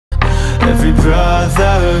every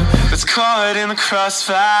brother that's caught in the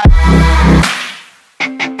crossfire.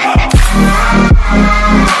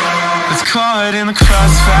 That's caught in the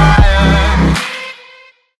crossfire.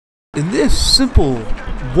 In this simple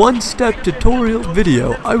one-step tutorial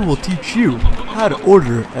video, I will teach you how to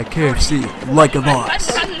order at KFC like a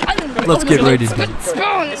boss. Let's get ready to do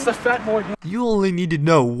it. You only need to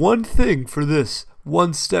know one thing for this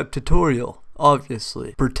one-step tutorial,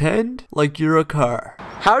 obviously. Pretend like you're a car.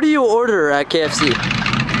 How do you order at KFC?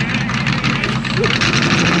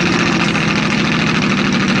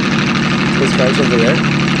 Those cars over there?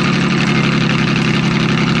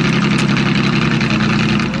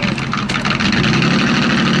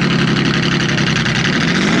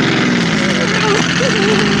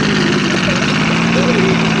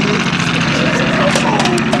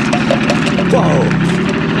 Whoa!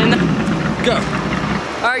 And go!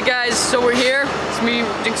 Alright guys, so we're here. It's me,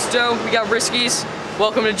 Gangsters. We got Risqyz.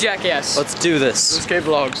 Welcome to Jackass. Let's do this. Escape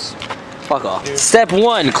vlogs. Fuck off. Dude. Step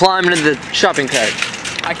 1, climb into the shopping cart.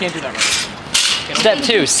 I can't do that right. Step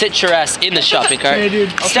 2, sit your ass in the shopping cart. Hey, dude.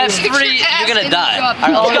 Step 3, you're gonna die.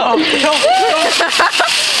 Alright, let's go.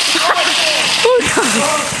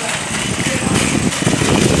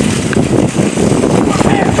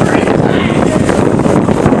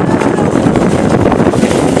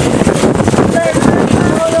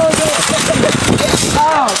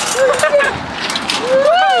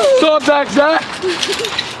 Stop back, Zach.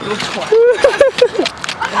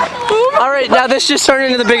 Alright, now this just turned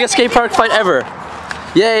into the biggest skate park fight ever.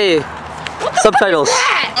 Yay. Subtitles.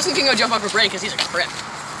 I was thinking I'd jump off a break because he's a crip.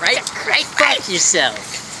 Right? Right? Fuck yourself.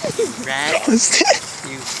 Right?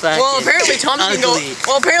 You fucking well, apparently Tom's gonna go.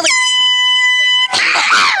 Well, apparently.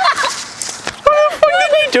 What the fuck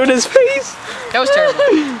did he do in his face? That was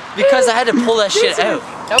terrible. Because I had to pull that shit out.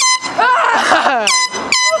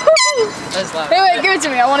 That's loud. Hey, wait, give it to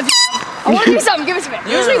me. I want to do something. Give it to me.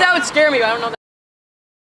 Usually that would scare me, but I don't know that.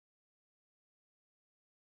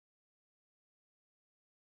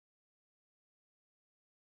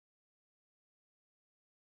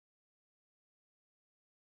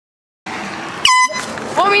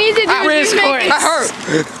 What we need to do is make it. That hurt.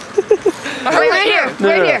 Right here.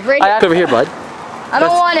 Over here, bud. I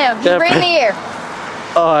don't want him. Just right in the ear.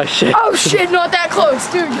 Oh shit. Oh shit, not that close,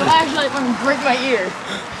 dude. You'll actually break my ear.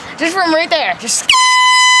 Just from right there. Just.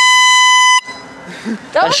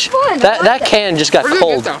 That was fun. That can just got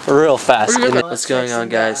cold real fast. What's going on,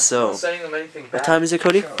 guys? So, what time is it,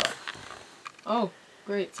 Cody? Oh,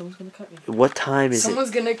 great. Someone's gonna cut me. What time is it?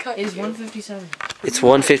 Someone's gonna cut you. It's 1:57. It's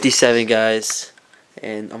 1:57, guys.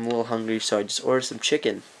 And I'm a little hungry, so I just ordered some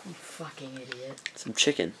chicken. You fucking idiot. Some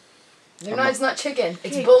chicken. No, it's not chicken.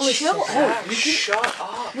 It's hey, boneless chill chicken. out. Shut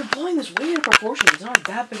up. You're blowing this way out of proportion. It's not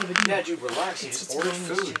that big of a deal. Yeah, dude, relax. You just ordered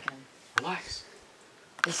food. Chicken. Relax.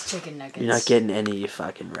 It's chicken nuggets. You're not getting any, you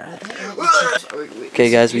fucking rat. Okay,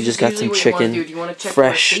 guys, we just got some chicken.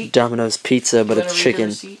 Fresh Domino's pizza, but it's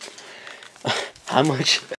chicken. How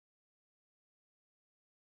much?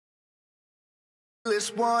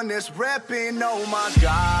 This one is repping, oh my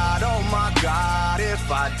god,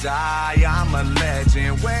 if I die, I'm a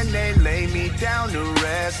legend. When they lay me down to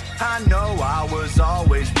rest, I know I was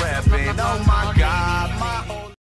always repping, oh my god,